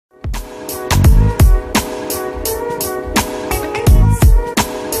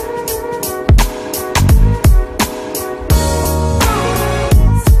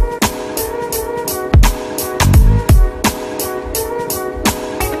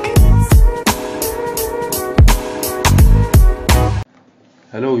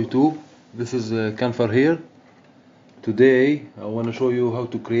Hello YouTube, this is Kanfar here. Today I want to show you how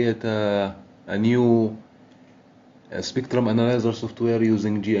to create a new spectrum analyzer software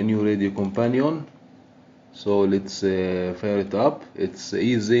using GNU-RADIO Companion. So let's fire it up. It's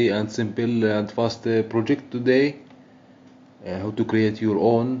easy and simple and fast project today. How to create your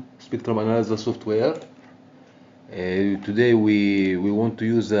own spectrum analyzer software. Today we want to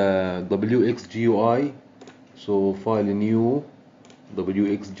use a wxgui. So file new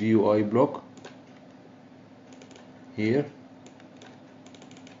wxgui block here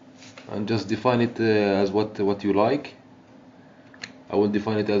and just define it as what you like. I will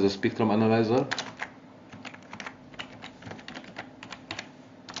define it as a spectrum analyzer.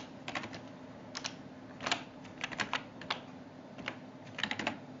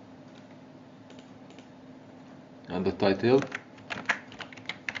 And the title.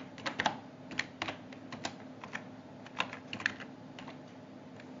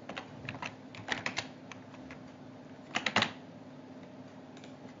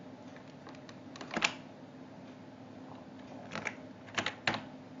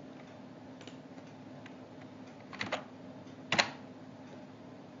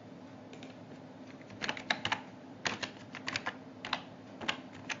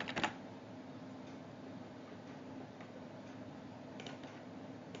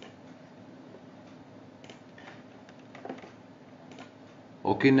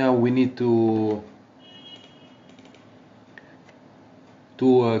 Okay, now we need to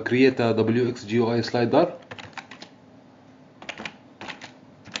create a wxgui slider.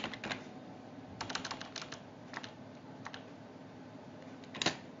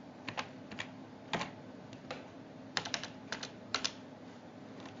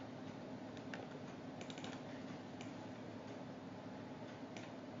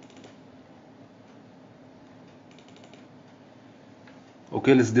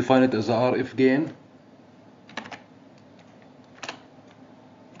 Okay, let's define it as a RF gain.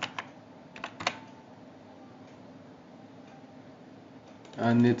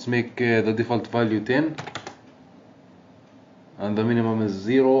 And let's make the default value 10, and the minimum is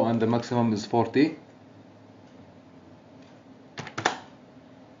 0 and the maximum is 40.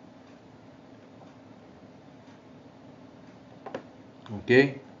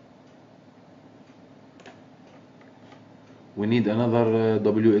 Okay, we need another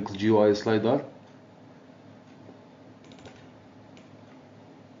wxgui slider.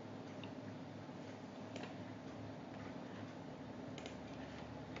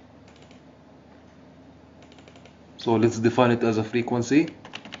 So let's define it as a frequency.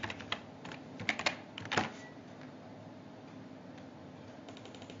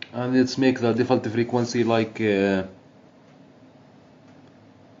 And let's make the default frequency like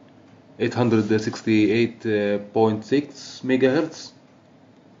 868.6 megahertz.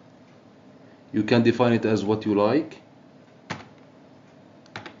 You can define it as what you like.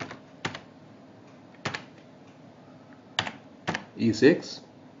 E6.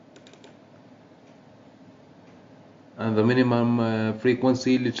 And the minimum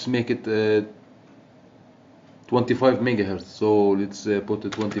frequency, let's make it 25 megahertz. So let's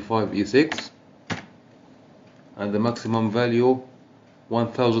put 25 E6. And the maximum value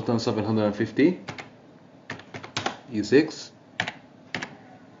 1750 E6.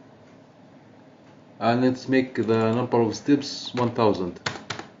 And let's make the number of steps 1000.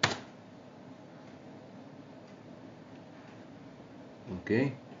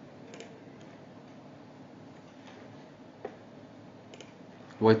 Okay.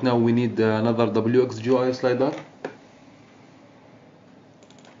 Right now we need another wxgui slider.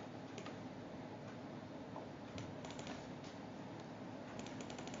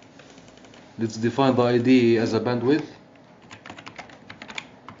 Let's define the ID as a bandwidth.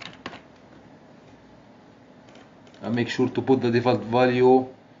 And make sure to put the default value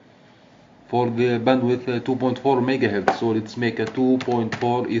for the bandwidth 2.4 megahertz. So let's make a 2.4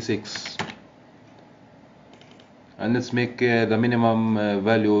 E6. And let's make the minimum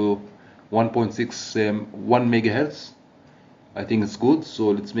value 1.61 megahertz. I think it's good, so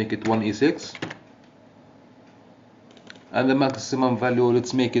let's make it 1 E6. And the maximum value,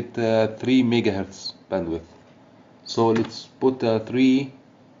 let's make it 3 megahertz bandwidth. So let's put 3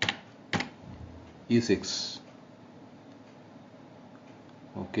 E6.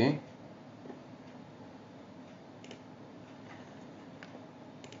 Okay.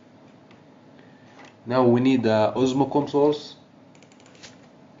 Now we need a osmocom source.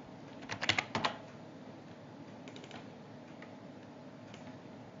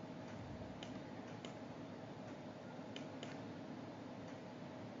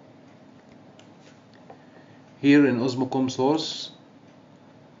 Here in osmocom source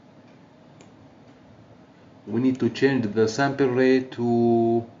we need to change the sample rate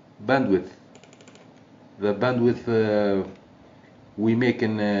to bandwidth. The bandwidth we make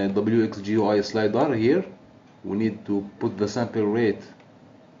in wxgui slider here. We need to put the sample rate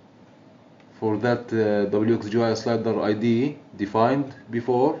for that wxgui slider ID defined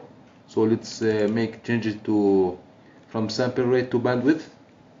before. So let's change it to from sample rate to bandwidth.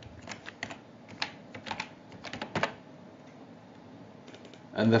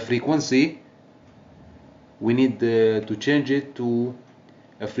 And the frequency, we need to change it to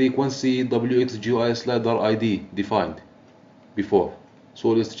a frequency wxgui slider ID defined before. So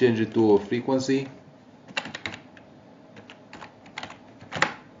let's change it to a frequency.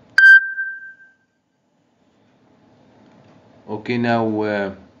 Okay,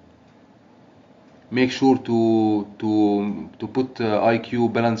 now make sure to put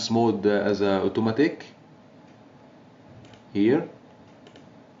IQ balance mode as automatic here,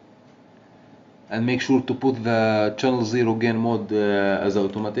 and make sure to put the channel 0 gain mode as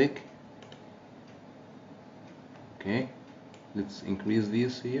automatic. Okay, let's increase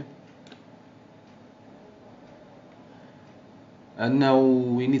this here. And now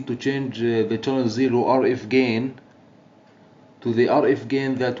we need to change the channel 0 RF gain to the RF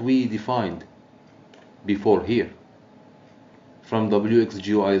gain that we defined before here from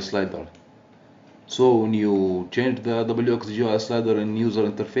wxgui slider. So when you change the wxgui slider in user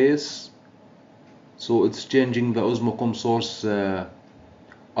interface, so it's changing the osmocom source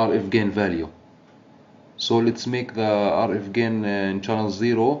RF gain value. So let's make the RF gain in channel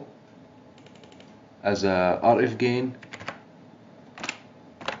 0 as a RF gain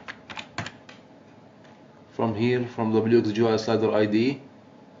from here, from wxgui slider ID,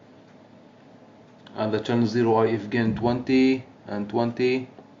 and the channel 0 RF gain 20 and 20.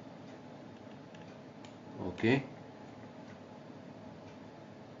 Okay,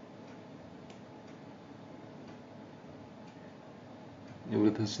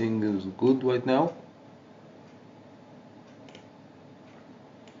 everything is good right now.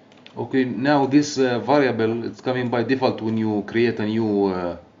 Okay, now this variable, it's coming by default when you create a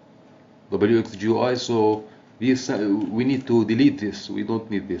new wxgui, so this we need to delete this. We don't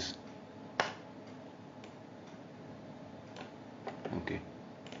need this. Okay,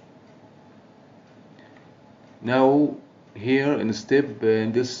 now here in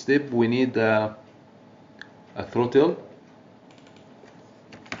this step we need a throttle.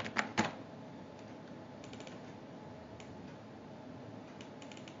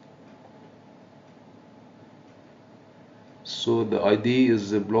 So the ID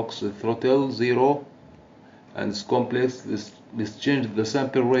is blocks throttle 0, and it's complex. Let's change the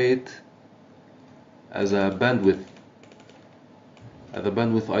sample rate as a bandwidth. The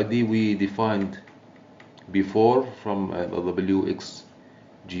bandwidth ID we defined before from the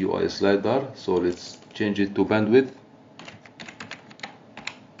wxgui slider. So let's change it to bandwidth.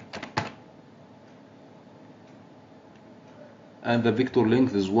 And the vector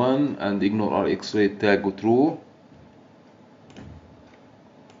length is 1, and ignore rx-rate tag true.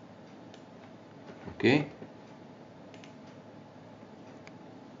 Okay,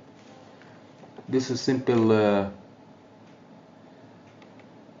 this is simple,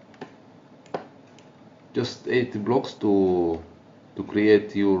 just 8 blocks to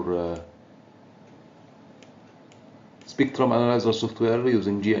create your spectrum analyzer software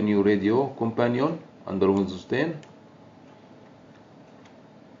using GNU-RADIO Companion under Windows 10.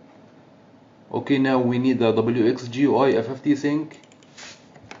 Okay, now we need a wxgui FFT sync.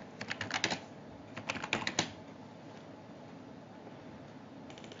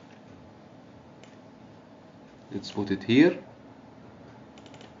 Let's put it here.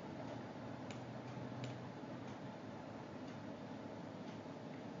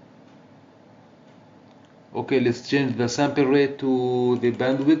 Okay, let's change the sample rate to the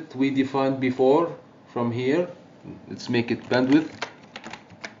bandwidth we defined before from here. Let's make it bandwidth.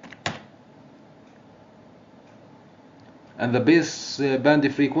 And the base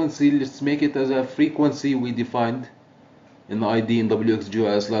band frequency, let's make it as a frequency we defined in the ID in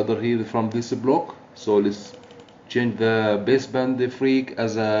wxgui slider here from this block. So let's change the baseband freq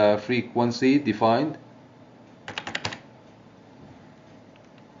as a frequency defined.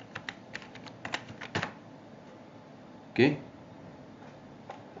 Okay,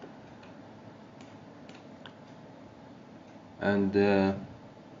 and the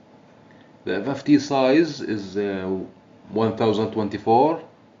FFT size is 1024,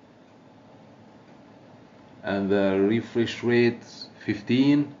 and the refresh rate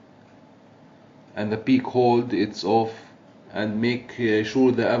 15, and the peak hold it's off, and make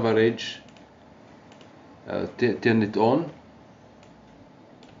sure the average turn it on.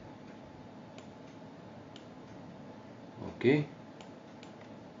 Okay,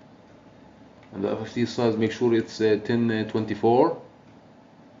 and the FFT size, make sure it's 1024.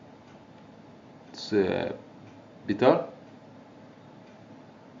 It's better.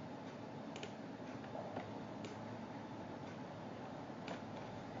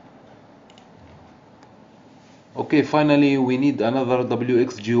 Okay, finally we need another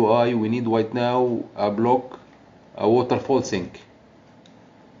wxgui. We need right now a block, a waterfall sync.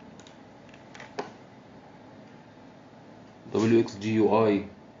 wxgui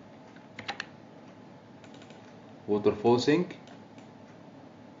waterfall sync.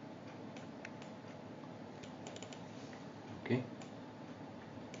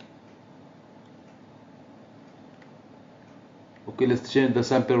 Okay, let's change the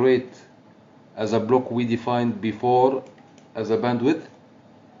sample rate as a block we defined before as a bandwidth.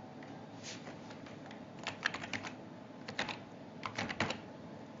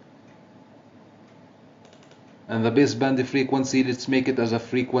 And the baseband frequency, let's make it as a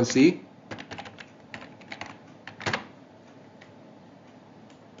frequency.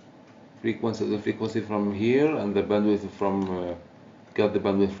 Frequency is the frequency from here, and the bandwidth from got the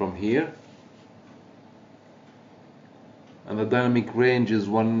bandwidth from here. And the dynamic range is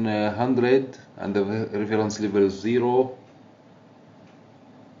 100, and the reference level is 0.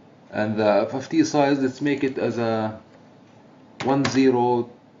 And the FFT size, let's make it as a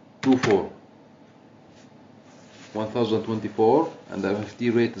 1024. 1024, and the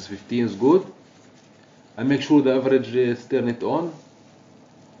FFT rate is 15 is good. And make sure the average is turn it on.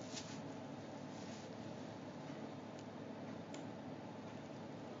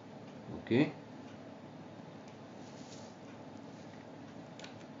 Okay.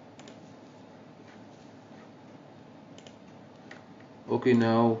 Okay,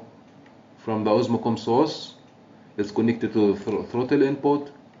 now from the osmocom source, let's connect it to the throttle input,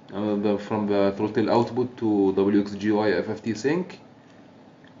 and from the throttle output to wxgui FFT sync,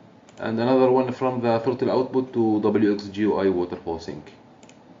 and another one from the throttle output to wxgui waterfall sync.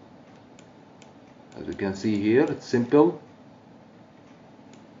 As you can see here, it's simple,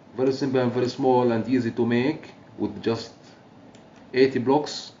 very simple and very small and easy to make with just 80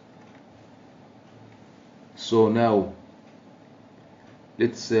 blocks. So now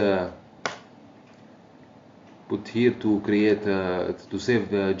let's put here to create to save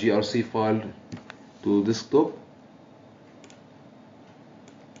the GRC file to desktop,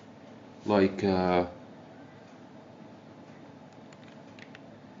 like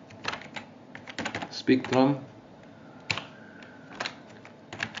spectrum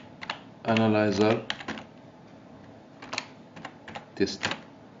analyzer test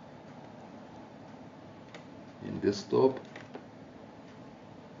in desktop.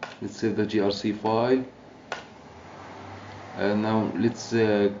 Let's save the GRC file, and now let's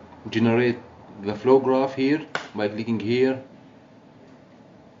generate the flow graph here by clicking here,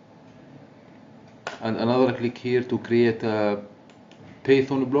 and another click here to create a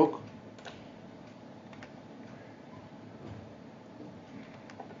Python block.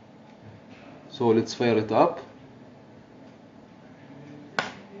 So let's fire it up.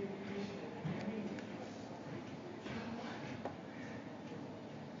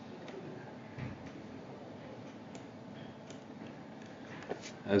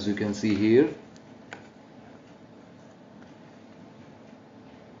 As you can see here,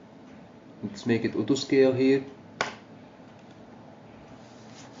 let's make it auto scale here.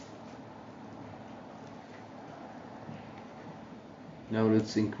 Now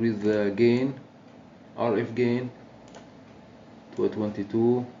let's increase the gain, RF gain, to a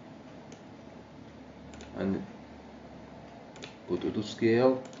 22, and put auto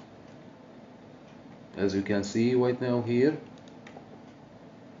scale. As you can see right now here,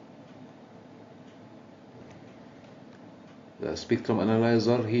 the spectrum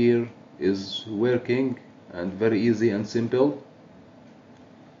analyzer here is working, and very easy and simple.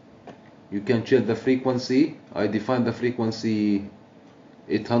 You can change the frequency. I defined the frequency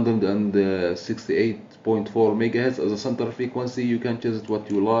 868.4 megahertz as a center frequency. You can choose it what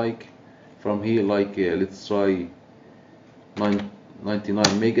you like from here, like let's try 99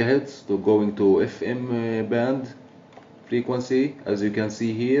 megahertz to going to FM band frequency. As you can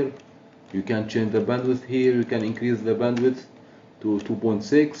see here, you can change the bandwidth here. You can increase the bandwidth to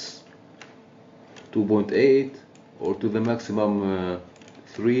 2.6, 2.8, or to the maximum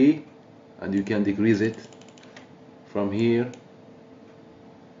 3, and you can decrease it from here.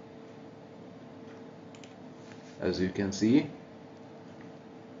 As you can see,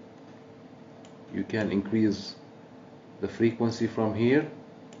 you can increase the frequency from here.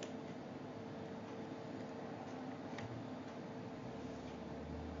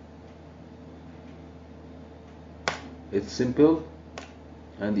 It's simple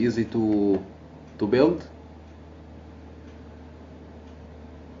and easy to build.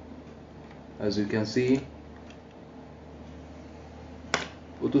 As you can see,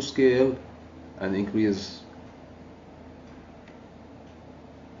 auto scale and increase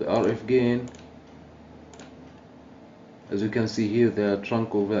the RF gain. As you can see here, the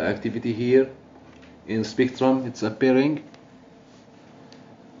trunk of the activity here in spectrum, it's appearing.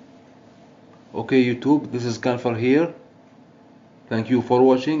 Okay YouTube, this is Kanfar here. Thank you for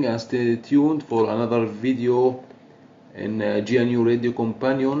watching and stay tuned for another video in GNU-RADIO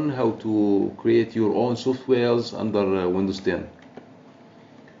Companion, how to create your own softwares under Windows 10.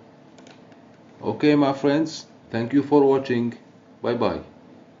 Okay my friends, thank you for watching. Bye bye.